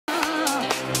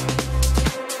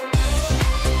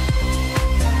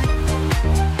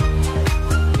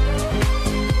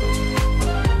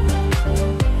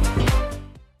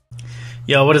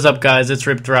Yo, what is up, guys? It's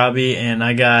RealRippedRobby, and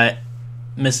I got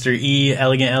Mr. E,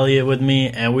 Elegant Elliott, with me,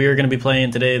 and we are going to be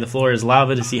playing today The Floor is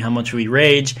Lava to see how much we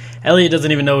rage. Elliott doesn't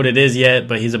even know what it is yet,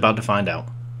 but he's about to find out.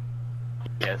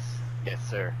 Yes,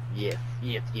 sir. Yes,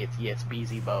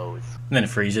 BZ Bows. And then it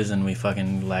freezes and we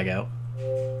fucking lag out.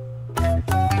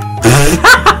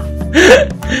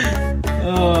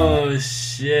 Oh,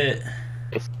 shit.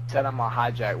 It said I'm on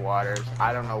hijack waters.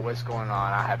 I don't know what's going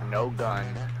on. I have no gun.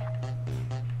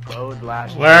 Load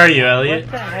last. Where are you, Elliott?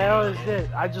 What the hell is this?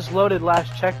 I just loaded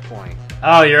last checkpoint.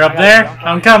 Oh, you're up there?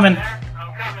 I'm coming.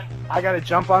 I gotta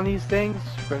jump on these things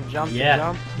from jump to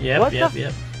jump.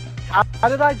 Yep. How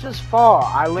did I just fall?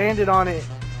 I landed on it.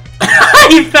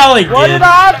 You fell again. What did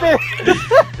happen?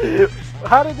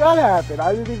 How did that happen?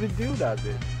 I didn't even do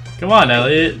nothing. Come on,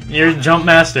 Elliott. You're a jump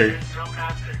master.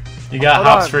 You got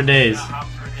hops for days.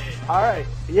 Alright.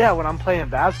 Yeah, when I'm playing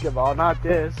basketball, not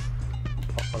this.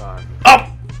 Hold on. Oh!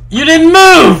 You didn't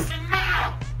move!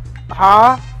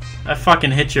 Huh? I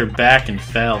fucking hit your back and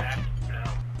fell.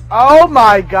 Oh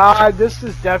my god, this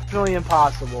is definitely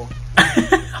impossible.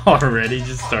 Already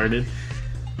just started.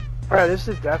 Bro, this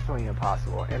is definitely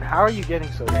impossible. And how are you getting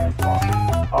so damn far?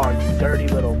 Oh, you dirty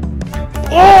little...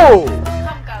 Oh!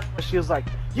 She was like,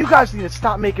 you guys need to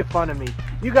stop making fun of me.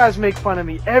 You guys make fun of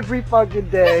me every fucking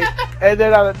day. And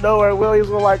then out of nowhere, Williams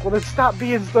were like, well, then stop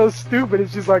being so stupid. And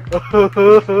she's like, what the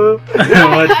fuck?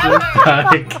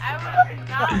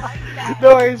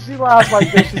 No, and she laughed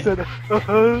like this. She said, No,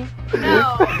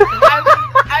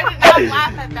 I did not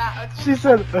laugh at that. She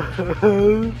said, I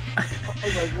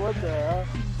was like, what the hell?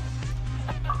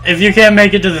 If you can't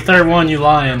make it to the third one, you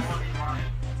lying.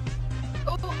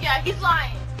 Oh, yeah, he's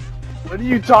lying. What are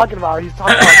you talking about? He's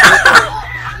talking about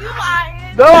You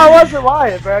lying. No, I wasn't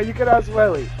lying, bro. You can ask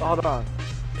Willie. Hold on.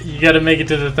 You gotta make it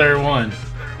to the third one. Are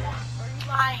you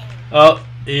lying? Oh,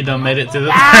 you done made it to the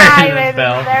third I made and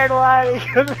fell. the third one. He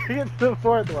couldn't get to the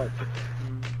fourth one.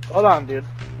 Hold on, dude.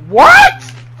 What?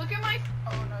 Look at my...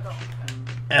 Oh, no, don't.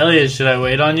 Elliott, should I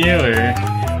wait on you, or...?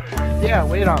 Yeah,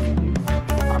 wait on me, dude.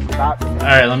 I'm about to.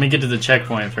 Alright, let me get to the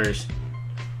checkpoint first.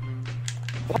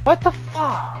 What the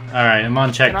fuck? Alright, I'm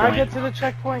on checkpoint. Can I get to the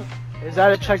checkpoint? Is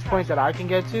that a checkpoint that I can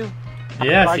get to?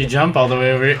 Yeah, if you jump all the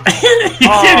way over here. You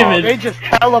can't even... They just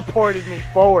teleported me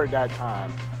forward that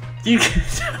time. You can...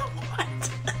 What?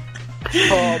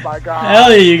 Oh my god.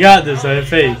 Elliott, you got this, I have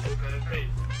faith.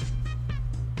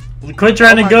 Quit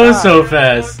trying to go so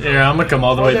fast. Here, I'm gonna come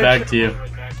all the way back to you.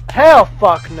 Hell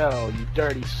fuck no, you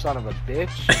dirty son of a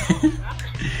bitch.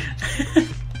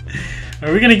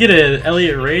 Are we gonna get an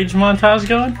Elliott Rage montage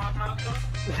going?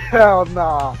 Hell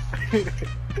nah. You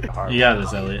got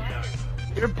this, Elliott.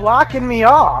 You're blocking me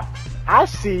off. I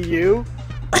see you.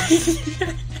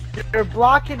 You're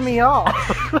blocking me off.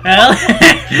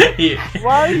 Elliott.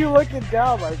 Why are you looking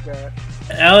down like that?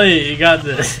 Elliott, you got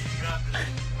this.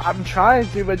 I'm trying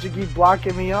to, but you keep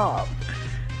blocking me off.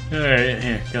 Alright,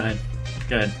 here, go ahead.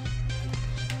 Go ahead.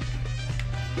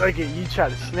 Look at you try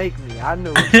to snake me. I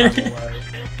knew it kind of was.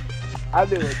 I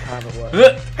knew it kind of was.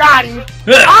 Got him!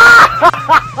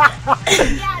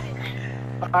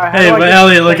 Right, hey, but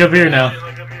Elliott, look up here now.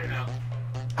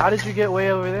 How did you get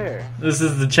way over there? This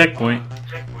is the checkpoint.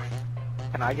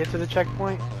 Can I get to the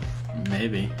checkpoint?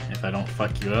 Maybe, if I don't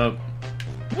fuck you up.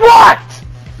 What?!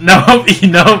 Nope,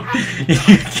 nope.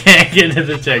 You can't get to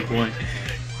the checkpoint.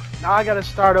 Now I gotta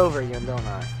start over again, don't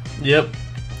I? Yep.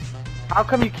 How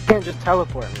come you can't just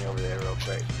teleport me over there real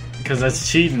quick? Because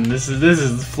that's cheating. This is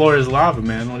the floor is lava,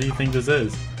 man. What do you think this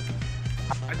is?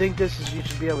 I think this is you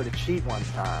should be able to cheat one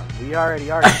time. We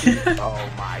already are cheating. Oh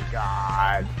my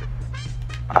god.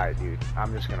 Alright, dude.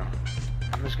 I'm just gonna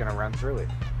run through it.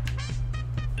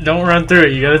 Don't run through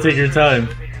it. You gotta take your time.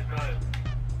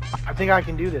 I think I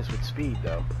can do this with speed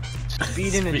though.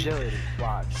 Speed and agility.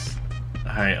 Watch.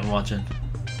 Alright, I'm watching.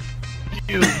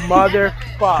 You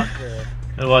motherfucker.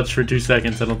 I watched for 2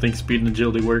 seconds. I don't think speed and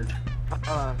agility worked.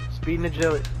 Speed and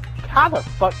agility. How the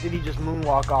fuck did he just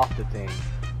moonwalk off the thing?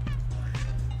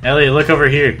 Elliott, look over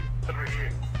here.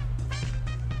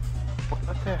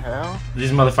 What the hell?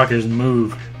 These motherfuckers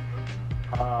move.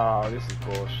 Oh, this is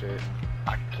bullshit.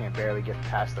 I can't barely get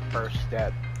past the first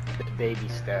step. The baby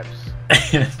steps.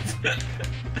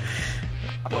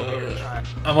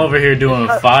 I'm over here doing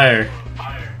a fire.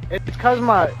 It's because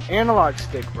my analog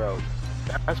stick broke.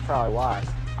 That's probably why.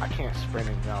 I can't sprint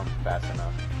and jump fast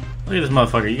enough. Look at this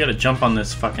motherfucker. You gotta jump on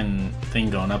this fucking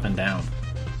thing going up and down.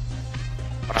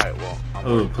 Alright, well.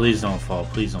 Oh, please don't fall.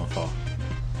 Please don't fall.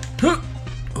 Oh,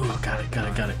 got it.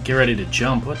 Get ready to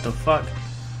jump. What the fuck?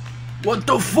 What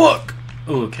the fuck?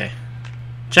 Oh, okay.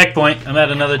 Checkpoint. I'm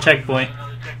at another checkpoint.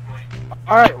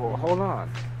 Alright, well, hold on.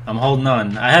 I'm holding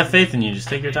on. I have faith in you. Just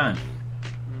take your time.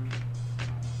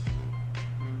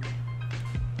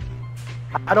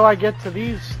 How do I get to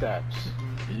these steps?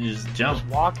 You just jump. Just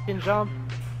walk and jump?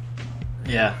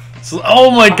 Yeah. So,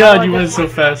 oh my god, you went so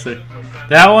fast there.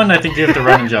 That one, I think you have to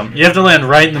run and jump. You have to land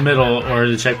right in the middle or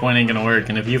the checkpoint ain't gonna work.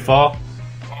 And if you fall...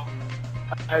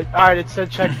 Alright, it said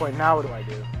checkpoint. Now what do I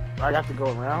do? Do I have to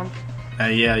go around?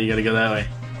 yeah, you gotta go that way.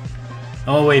 I'm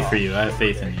gonna wait for you. I have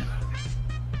faith in you.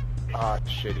 Ah,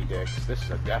 shitty dicks. This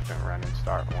is a definite run and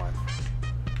start one.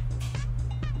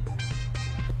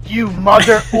 You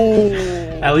mother... Ooh.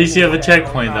 At least you have a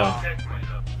checkpoint, though.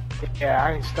 Yeah,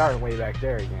 I ain't starting way back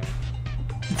there again.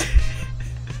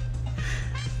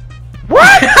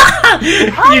 What?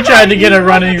 You tried to get a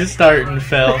running start and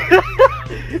fell.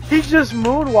 He just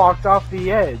moonwalked off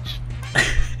the edge.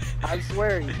 I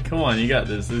swear. Come on, you got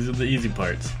this. These are the easy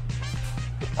parts.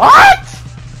 What?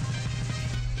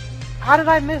 How did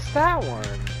I miss that one?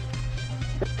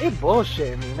 They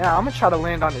bullshitting me now. I'm gonna try to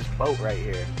land on this boat right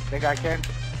here. Think I can?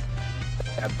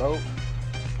 That boat?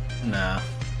 Nah.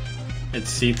 It's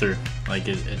see-through. Like,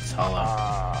 it's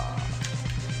hollow.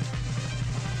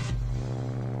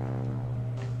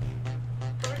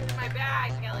 Where's my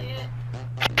bag, Elliott?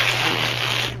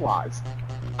 Was.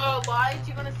 Oh, why?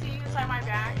 Do you want to see inside my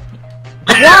bag?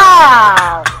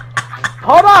 Wow!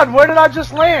 Hold on, where did I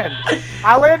just land?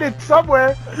 I landed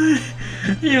somewhere.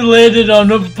 You landed on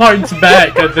the part's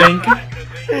back, I think.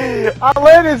 I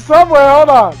landed somewhere, hold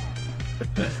on.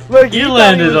 Look, You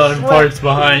landed on parts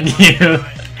behind you.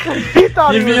 He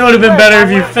thought It he would have been slick. better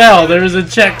if you fell. There was a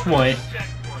checkpoint.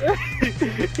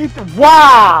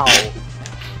 Wow!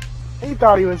 He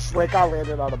thought he was slick. I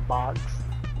landed on a box.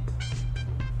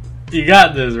 You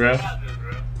got this, bro.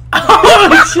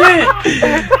 Oh, shit!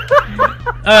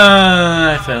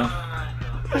 I fell.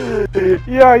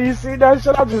 Yo, you see that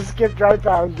shit? I just skipped right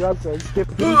past Justin.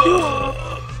 Skipped. Hold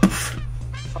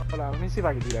on, let me see if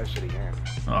I can do that shit again.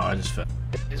 Oh, I just fell.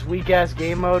 This weak ass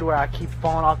game mode where I keep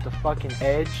falling off the fucking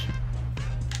edge.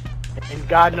 And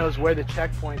God knows where the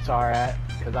checkpoints are at,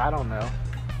 because I don't know.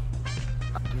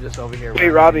 I'm just over here. Hey,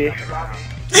 Robby.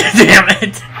 Damn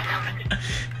it!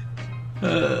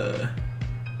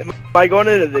 Am I going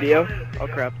in a video? Oh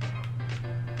crap.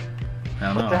 I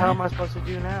don't What know. the hell am I supposed to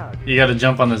do now? Dude? You gotta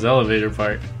jump on this elevator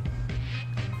part.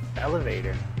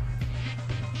 Elevator.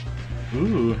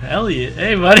 Ooh, Elliott.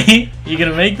 Hey, buddy. You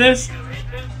gonna make this?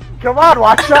 Come on,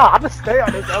 watch out! I'm gonna stay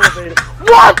on this elevator.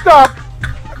 What the?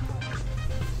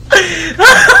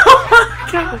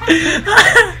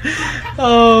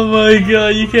 Oh my god,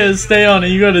 you can't stay on it.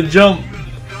 You gotta jump.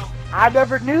 I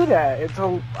never knew that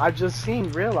until I just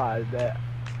realized that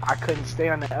I couldn't stay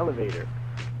on the elevator.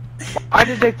 Why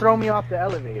did they throw me off the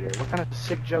elevator? What kind of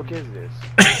sick joke is this?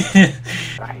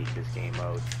 I hate this game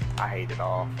mode. I hate it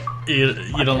all. You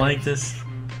don't like this?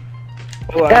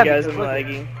 Hold on, Yeah, guys, because I'm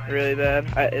lagging really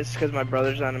bad. It's because my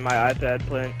brother's on my iPad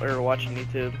playing or watching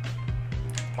YouTube.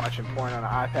 Watching porn on an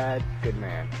iPad? Good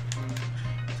man.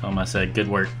 Tell him I said good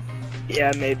work.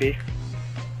 Yeah, maybe.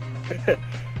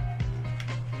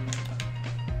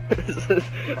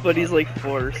 But he's like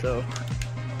 4, so.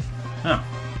 Oh.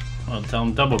 Well, tell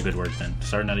him double good work then.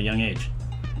 Starting at a young age.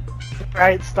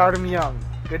 Right, start him young.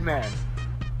 Good man.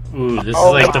 Ooh, this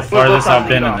Oh, is like the my- farthest we'll I've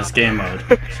been in talk this game mode.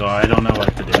 So I don't know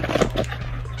what to do.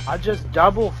 I just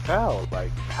double fell.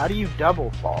 Like, how do you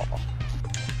double fall?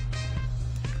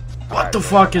 What the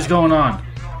fuck is going on?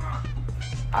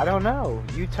 I don't know.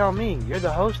 You tell me. You're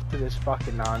the host to this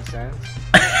fucking nonsense.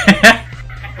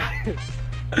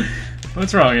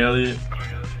 What's wrong, Elliott?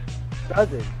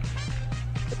 Doesn't.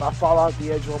 If I fall off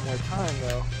the edge one more time,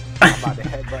 though, I'm about to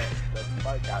headbutt the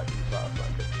fuck out of these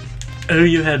motherfuckers. Who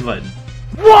you headbutting?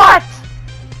 What?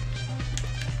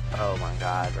 Oh my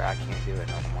god, bro, I can't do it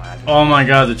no more. I just- Oh my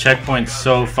god, the checkpoint's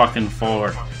so fucking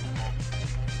far.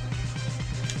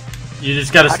 You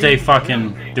just gotta How do stay you-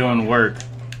 fucking doing work.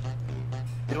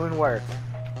 Doing work.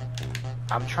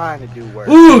 I'm trying to do work.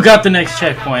 Ooh, got the next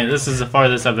checkpoint. This is the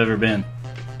farthest I've ever been.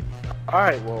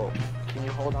 Alright, well, can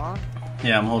you hold on?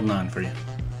 Yeah, I'm holding on for you.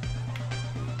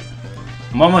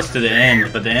 I'm almost to the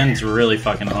end, but the end's really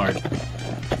fucking hard.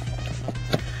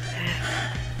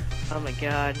 Oh my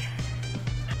god.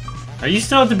 Are you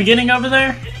still at the beginning over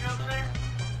there?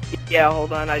 Yeah,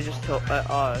 hold on. I just told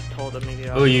him to get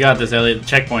off. Oh, you got this, Elliott. The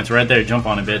checkpoint's right there. Jump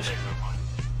on it, bitch.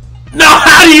 No,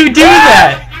 how do you do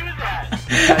that?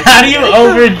 How do you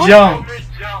over jump?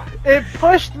 It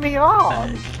pushed me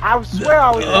off! I swear I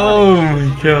was Oh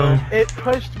my god. It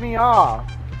pushed me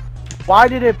off. Why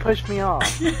did it push me off?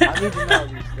 I need to know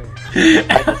these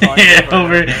things.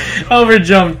 Yeah, over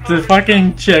jumped the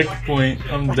fucking checkpoint.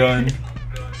 I'm done.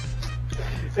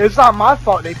 It's not my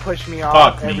fault they push me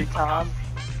off Fuck every me. time.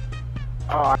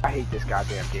 Oh, I hate this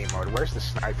goddamn game mode. Where's the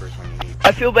snipers when you need?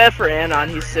 I feel bad for Anon.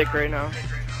 He's sick right now.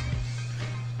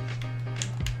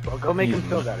 Well, go make him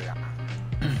feel better.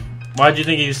 Why'd you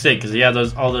think he was sick? Because he had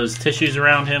all those tissues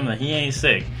around him that he ain't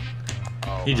sick.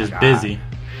 Oh, He my just God. busy.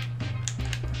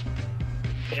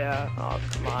 Yeah. Oh,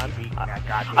 come on. That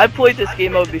goddamn I've played this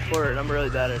game mode before, and I'm really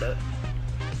bad at it.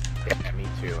 Yeah, me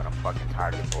too, and I'm fucking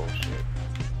tired of the bullshit.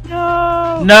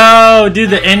 No. No, dude,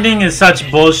 the ending is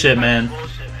such bullshit, man.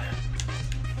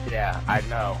 Yeah, I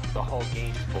know. The whole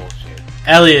game's bullshit.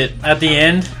 Elliot, at the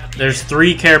end, there's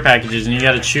 3 care packages, and you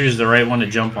gotta choose the right one to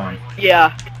jump on.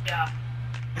 Yeah.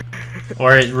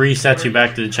 Or it resets you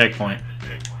back to the checkpoint.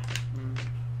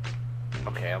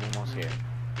 Okay, I'm almost here.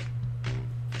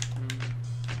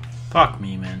 Fuck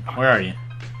me, man. Where are you?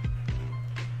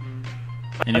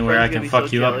 Anywhere I friend's can gonna be fuck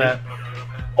so you up jelly. at?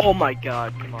 Oh my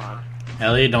God! Come on.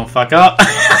 Elliot, don't fuck up.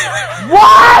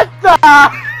 What the?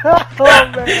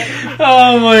 Oh man.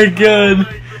 Oh my god.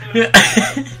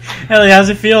 Elliot, how's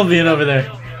it feel being over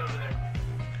there?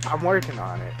 I'm working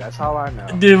on it. That's all I know.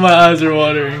 Dude, my eyes are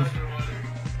watering.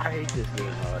 I hate this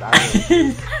game mode. I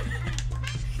really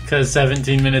Because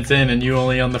 17 minutes in and you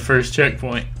only on the first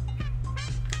checkpoint.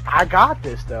 I got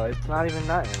this though. It's not even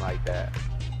nothing like that.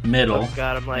 Middle. Oh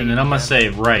God, I'm like. And then I'm gonna say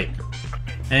right.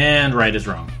 And right is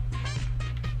wrong.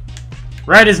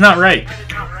 Right is not right.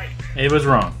 It was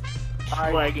wrong.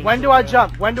 Alright, Lagging when so do I bad.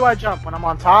 jump? When do I jump? When I'm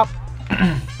on top?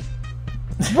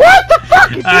 What the fuck?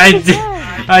 You did it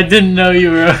again. I didn't know you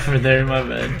were over there, my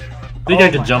bad. Think Oh I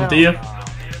could my jump to hell you?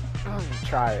 no.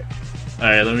 Try it.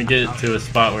 Alright, let me get to a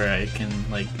spot where I can,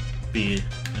 like, be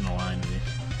in a line with you.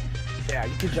 Yeah,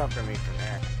 you can jump for me from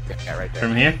there. Yeah, right there.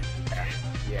 From here?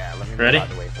 Yeah, let me Ready? move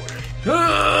out the way for you.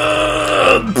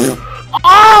 I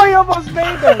Oh, you almost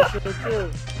made that shit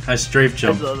too. strafe I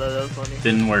jumped. saw that was funny.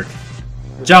 Didn't work.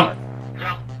 Jump!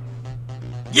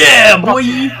 Yeah, boy!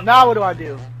 Now what do I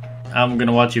do? I'm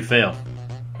gonna watch you fail.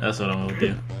 That's what I'm gonna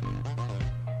do.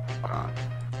 Hold on.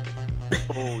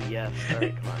 Oh yes.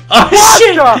 Alright, come on. Oh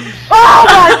shit! Oh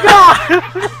my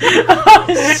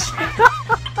god!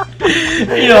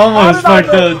 You almost How did fucked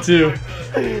I know? up too.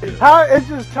 How it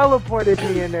just teleported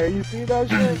me in there. You see that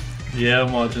shit? Yeah,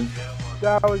 I'm watching.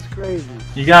 That was crazy.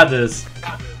 You got this.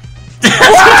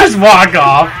 Just walk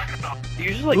off.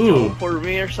 You just like Ooh. teleport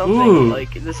me or something. Ooh.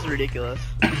 Like this is ridiculous.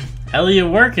 Elliot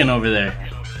working over there.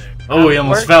 Oh, he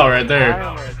almost fell right there.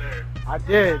 I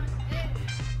did.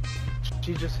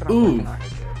 She just said I'm Ooh. working on it.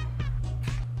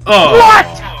 Oh. What?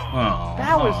 Oh.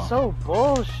 That was so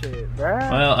bullshit,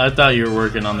 bruh. Well, I thought you were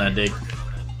working on that dick.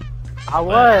 I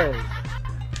was.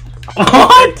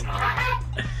 What?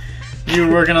 You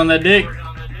were working on that dick?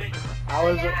 I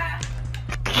was. Dick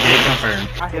confirmed.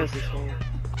 I hate this game.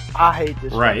 I hate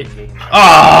this Right. fucking game.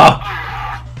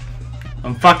 Ah!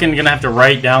 I'm fucking gonna have to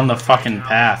write down the fucking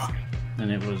path.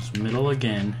 And it was middle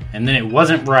again. And then it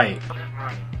wasn't right.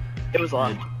 It was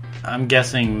left. I'm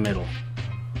guessing middle.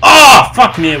 Oh!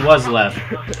 Fuck me, it was left.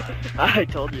 I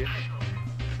told you.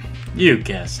 You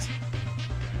guessed.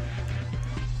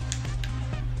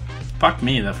 Fuck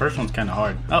me, the first one's kinda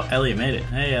hard. Oh, Elliot made it.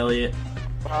 Hey, Elliot.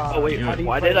 Oh wait, how do you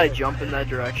why play did I this? jump in that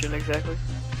direction exactly?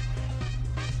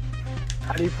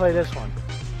 How do you play this one?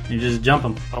 You just jump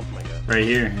him. Oh my God. Right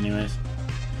here, anyways.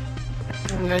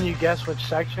 And then you guess which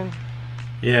section,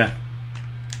 Yeah.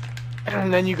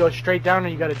 and then you go straight down,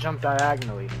 and you gotta jump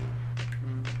diagonally.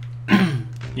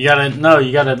 You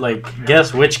gotta, like,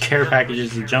 guess which care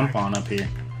packages to jump on up here.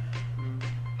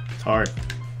 It's hard.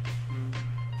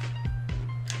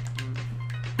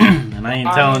 And I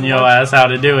ain't telling your ass how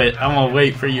to do it. I'm gonna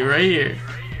wait for you right here.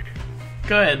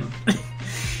 Go ahead.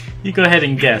 You go ahead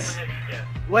and guess.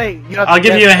 Wait, you have I'll to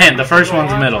give guess you a hint. The which first one.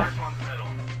 one's middle.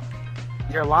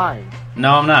 You're lying.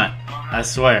 No, I'm not. I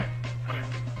swear.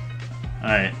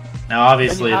 Alright. Now,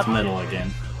 obviously, Then you it's have to- middle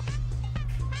again.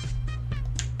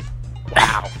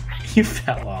 Wow. You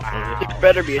fell off of There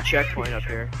better be a checkpoint up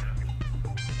here.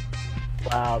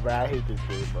 Wow, bro, I hate this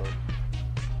game mode.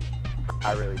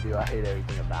 I really do. I hate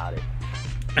everything about it.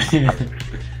 it.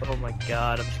 Oh my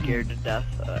God, I'm scared to death.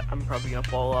 I'm probably gonna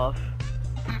fall off.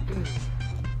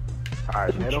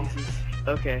 Alright, middle. Jesus.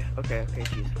 Okay,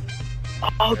 Jesus.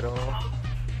 Oh, Middle.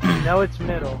 You know it's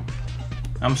middle.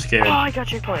 I'm scared. oh, I got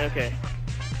checkpoint. Okay.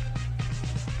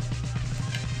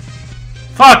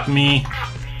 Fuck me.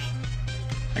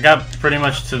 I got pretty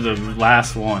much to the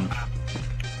last one.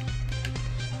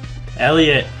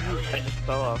 Elliot, I just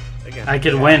fell off again. I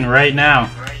could win right now.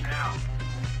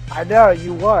 I know,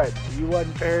 you won. You won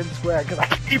fair and square, because I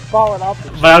keep falling off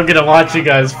the But I'm gonna watch you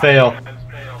guys fail.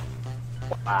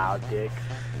 Wow, dick.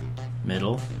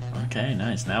 Middle. Okay,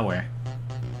 nice. Now where?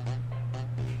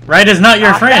 Right is not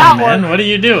your Not friend, that man. one. What are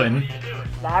you doing?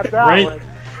 Not that Right. one.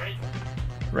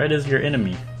 Right is your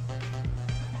enemy.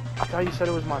 I thought you said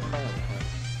it was my friend.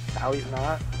 Now he's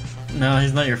not. No,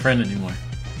 he's not your friend anymore.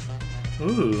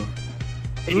 Ooh.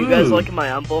 Hey, you guys Ooh. liking my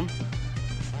emblem?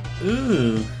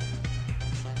 Ooh.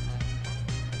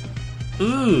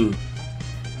 Ooh.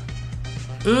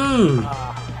 Ooh.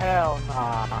 Hell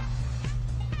nah.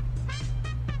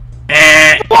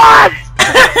 What?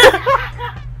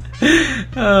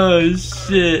 Oh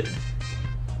shit.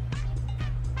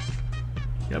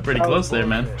 Got pretty That close was there,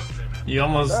 man. bullshit. You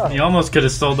almost could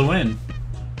have stole the win.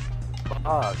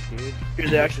 Fuck, dude. You're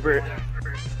the expert.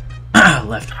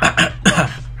 Left.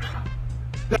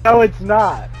 No, it's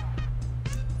not.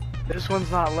 This one's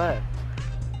not left.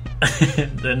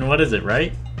 Then what is it,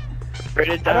 right? Write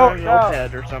it I down don't on your know.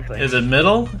 notepad or something. Is it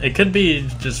middle? It could be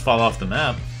just fall off the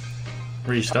map.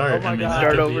 Restart. Oh my I mean, God. that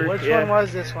Start could be- over. Which Yeah. one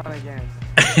was this one again?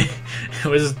 It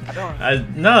was. I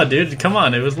don't. No, dude. Come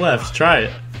on. It was left. Try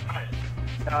it.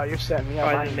 Oh, you're setting me up.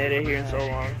 I haven't made it here in so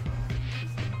long.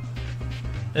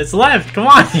 It's left. Come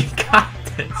on. You got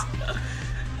this.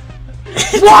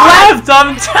 It's left.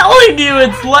 I'm telling you,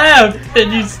 it's left,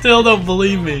 and you still don't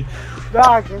believe me.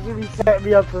 Doc, this would be setting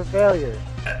me up for failure.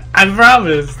 I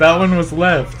promise. That one was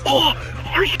left. Oh,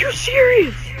 are you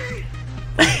serious?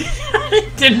 I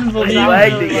didn't believe I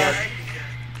you. lagged again.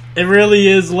 It really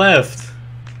is left.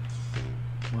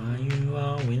 Why you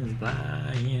always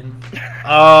lying?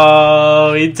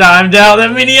 Oh, he timed out.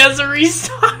 That means he has to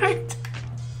restart.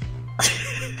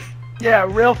 Yeah,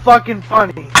 real fucking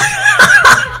funny.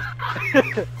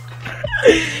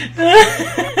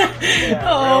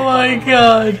 Oh my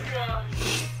god.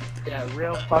 Yeah,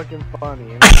 real fucking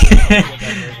funny.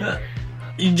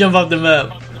 You jump off the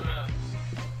map.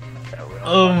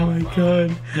 Oh my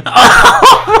god. Yeah,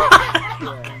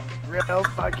 real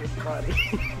fucking funny.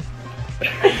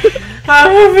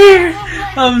 I'm over here.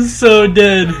 I'm so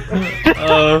dead.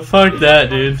 Oh, fuck that,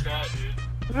 dude.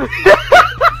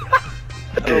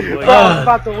 Oh boy. I was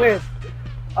about to win.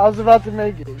 I was about to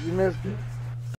make it. You missed it.